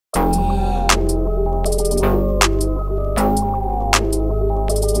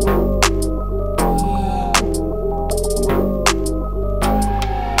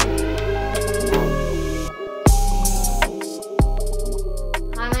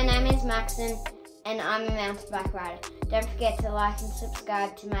Jackson, and I'm a mountain bike rider. Don't forget to like and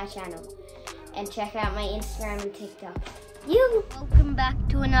subscribe to my channel, and check out my Instagram and TikTok. Welcome back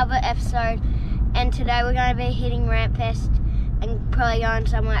to another episode, and today we're going to be hitting RAMPFEST and probably going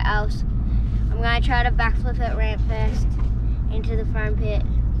somewhere else. I'm going to try to backflip at RAMPFEST into the foam pit,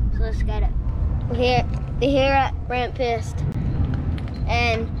 so let's get it. We're here at RAMPFEST,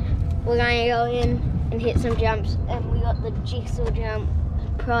 and we're going to go in and hit some jumps, and we got the jigsaw jump.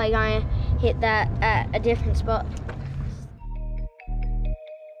 Probably going to hit that at a different spot.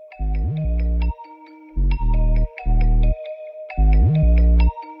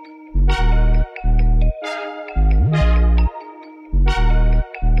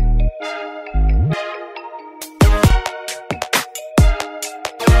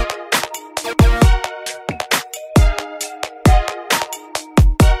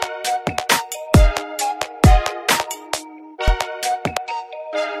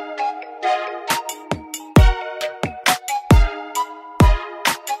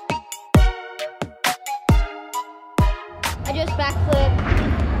 I just backflipped,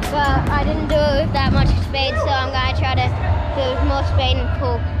 but I didn't do it with that much speed, so I'm going to try to do it with more speed and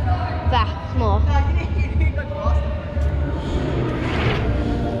pull back more.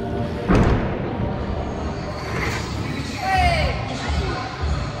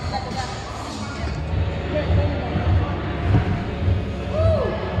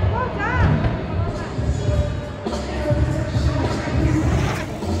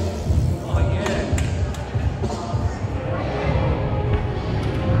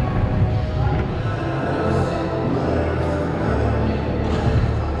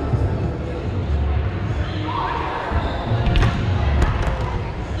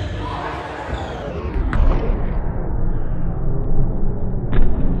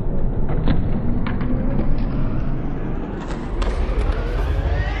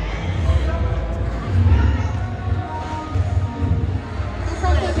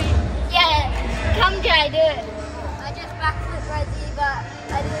 I do it. I just backflip resi, but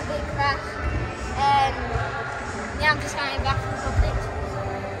I did a big crash, and now I'm just going to backflip off it.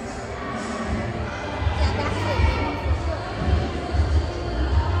 Yeah, backflip.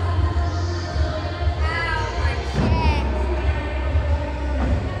 Ow, my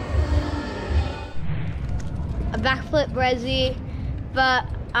chest. A backflip resi, but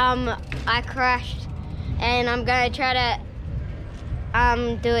I crashed, and I'm going to try to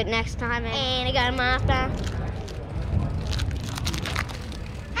do it next time, and I got him after.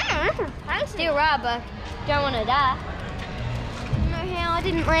 I still ride, but don't want to die. I don't know how I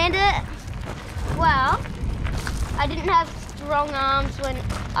didn't land it. Well, I didn't have strong arms when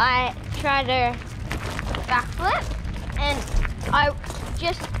I tried to backflip, and I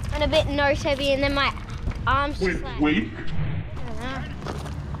just went a bit nose heavy, and then my arms just like... Wait. I don't know.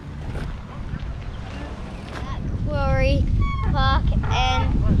 That quarry park,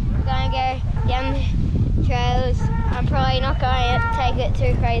 and we're going to go down the trails. I'm probably not going to take it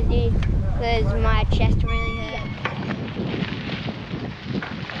too crazy because my chest really hurt.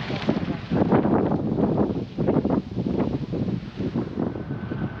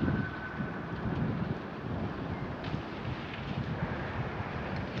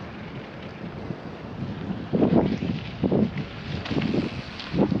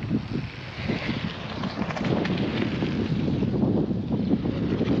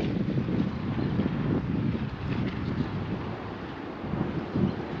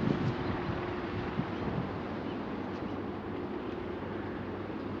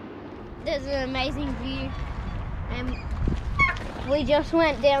 There's an amazing view, and we just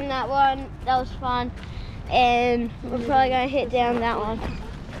went down that one. That was fun, and we're probably going to hit down that one.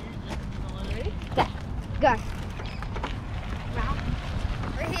 Okay, go.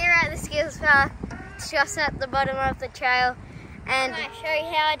 We're here at the skills park, just at the bottom of the trail, and I'm going to show you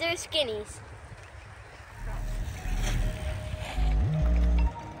how I do skinnies.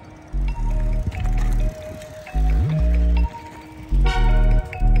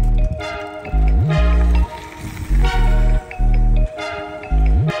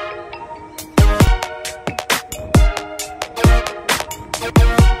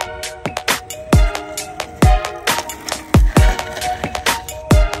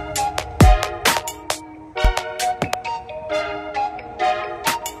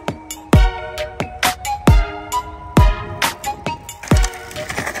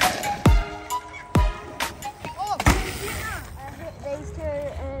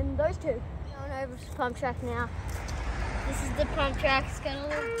 Those two. Going over to the pump track now. This is the pump track. It's got a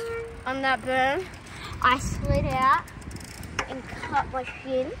little on that berm. I slid out and cut my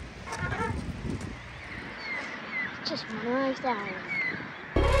shin. Just nosed out.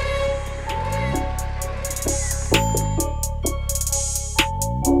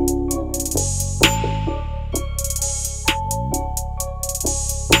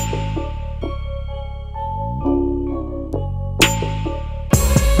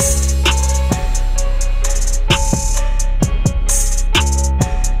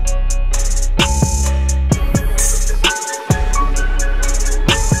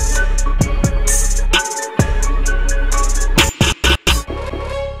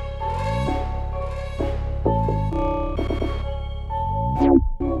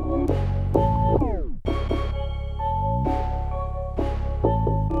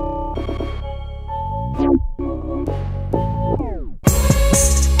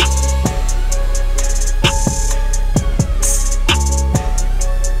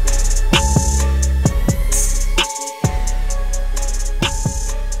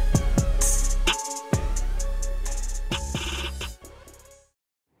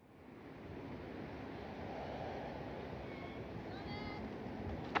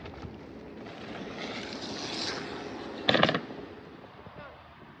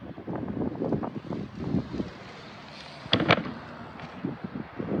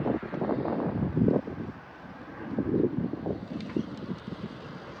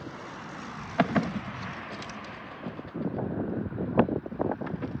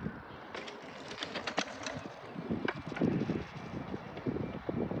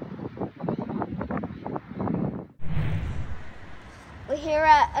 here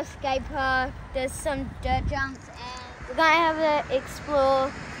at a skate park. There's some dirt jumps and we're gonna have to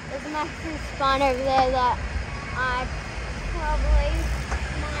explore. There's a massive spine over there that I probably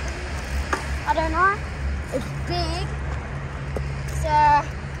might, I don't know. It's big. So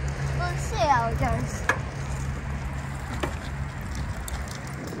let's see how it goes.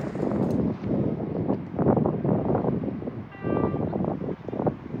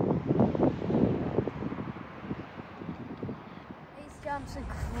 Jumps are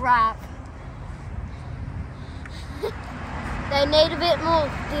crap. They need a bit more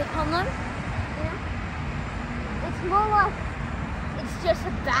dip on them. Yeah. It's more like it's just a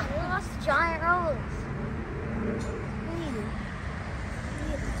backlash, giant rollers.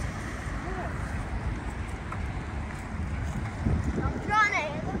 I'm trying to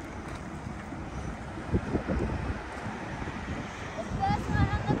hit them. The first one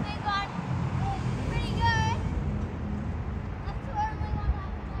on the big one is pretty good.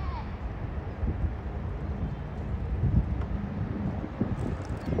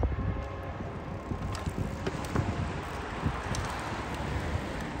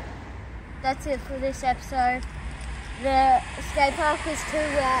 That's it for this episode. The skate park was too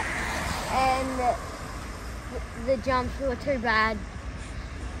wet and the jumps were too bad.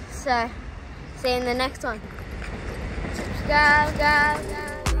 So, see you in the next one. Subscribe, guys.